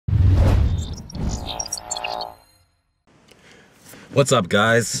What's up,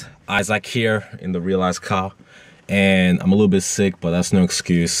 guys? Isaac here in the Realized car, and I'm a little bit sick, but that's no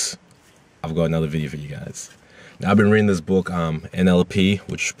excuse. I've got another video for you guys. Now, I've been reading this book, NLP,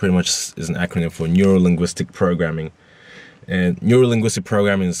 which pretty much is an acronym for Neuro-Linguistic Programming. And Neuro-Linguistic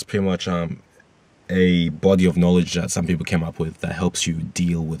Programming is pretty much a body of knowledge that some people came up with that helps you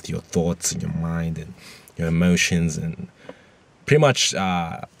deal with your thoughts and your mind and your emotions, and pretty much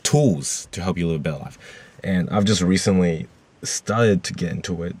tools to help you live a better life. And I've just recently started to get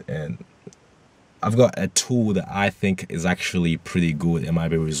into it, and I've got a tool that I think is actually pretty good and might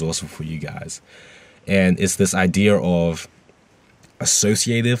be resourceful for you guys. And it's this idea of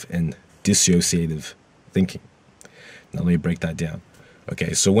associative and dissociative thinking. Now let me break that down.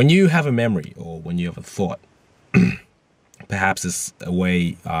 Okay, so when you have a memory or when you have a thought, perhaps it's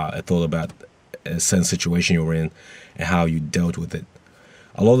a thought about a certain situation you were in and how you dealt with it.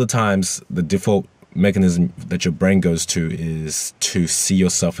 A lot of the times, the default mechanism that your brain goes to is to see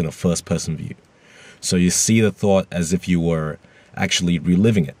yourself in a first-person view. So you see the thought as if you were actually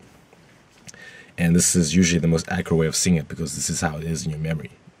reliving it. And this is usually the most accurate way of seeing it because this is how it is in your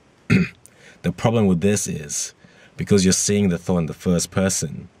memory. The problem with this is because you're seeing the thought in the first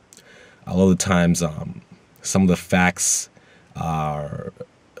person, a lot of the times some of the facts have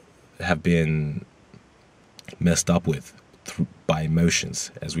been messed up with by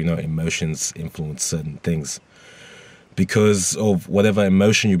emotions. As we know, emotions influence certain things. Because of whatever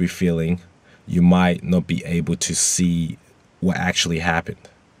emotion you'll be feeling, you might not be able to see what actually happened.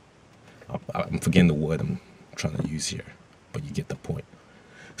 I'm forgetting the word I'm trying to use here, but you get the point.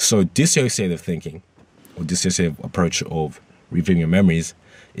 So dissociative thinking, or dissociative approach of reviewing your memories,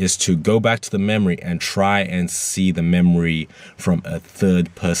 is to go back to the memory and try and see the memory from a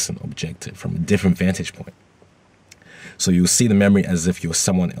third-person objective, from a different vantage point. So you'll see the memory as if you're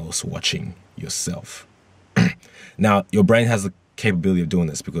someone else watching yourself. Now, your brain has the capability of doing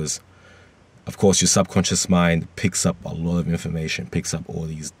this because, of course, your subconscious mind picks up a lot of information, picks up all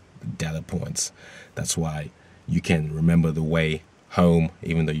these data points. That's why you can remember the way home,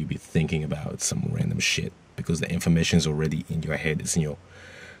 even though you'll be thinking about some random shit, because the information is already in your head, it's in your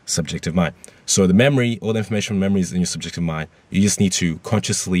subjective mind. So the memory, all the information from memory is in your subjective mind. You just need to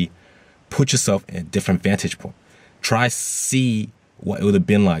consciously put yourself in a different vantage point. Try see what it would have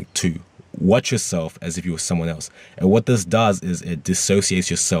been like to watch yourself as if you were someone else. And what this does is it dissociates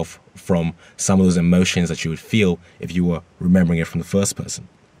yourself from some of those emotions that you would feel if you were remembering it from the first person.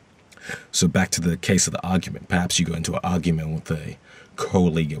 So back to the case of the argument. Perhaps you go into an argument with a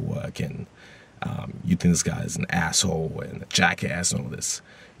colleague at work and you think this guy is an asshole and a jackass and all this.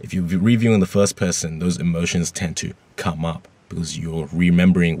 If you're reviewing the first person, those emotions tend to come up because you're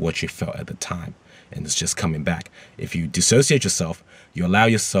remembering what you felt at the time, and it's just coming back. If you dissociate yourself, you allow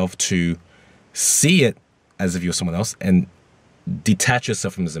yourself to see it as if you're someone else and detach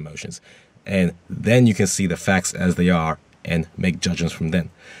yourself from those emotions. And then you can see the facts as they are and make judgments from then.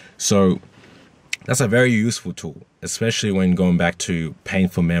 So that's a very useful tool, especially when going back to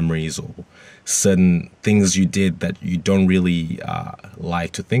painful memories or certain things you did that you don't really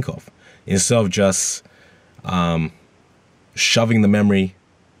like to think of. Instead of just shoving the memory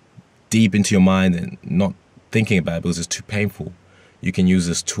deep into your mind and not thinking about it because it's too painful, you can use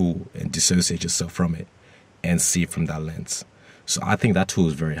this tool and dissociate yourself from it and see it from that lens. So I think that tool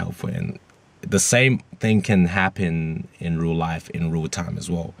is very helpful, and the same thing can happen in real life, in real time as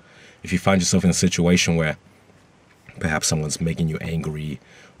well. If you find yourself in a situation where perhaps someone's making you angry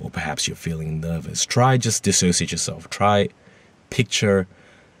or perhaps you're feeling nervous, try just dissociate yourself. Try picture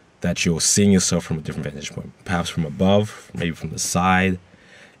that you're seeing yourself from a different vantage point, perhaps from above, maybe from the side.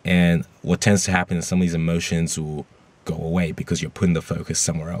 And what tends to happen is some of these emotions will go away because you're putting the focus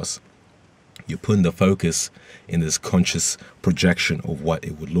somewhere else. You're putting the focus in this conscious projection of what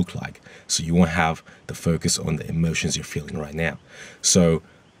it would look like. So you won't have the focus on the emotions you're feeling right now. So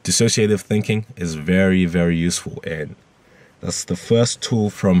dissociative thinking is very, very useful. And that's the first tool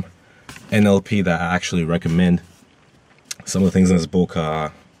from NLP that I actually recommend. Some of the things in this book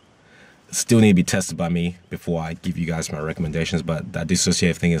still need to be tested by me before I give you guys my recommendations, but that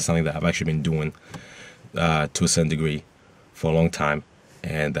dissociative thing is something that I've actually been doing to a certain degree for a long time,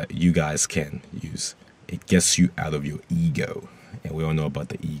 and that you guys can use. It gets you out of your ego, and we all know about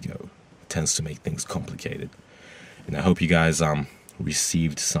the ego. It tends to make things complicated. And I hope you guys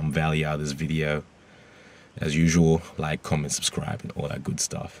received some value out of this video. As usual, like, comment, subscribe, and all that good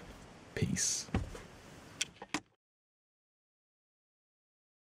stuff. Peace.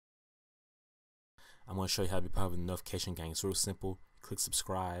 I'm going to show you how to be part of the notification gang. It's real simple. Click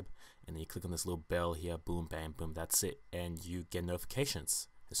subscribe, and then you click on this little bell here. Boom, bang, boom. That's it. And you get notifications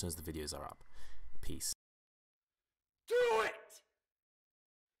as soon as the videos are up. Peace.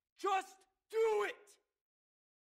 Just do it!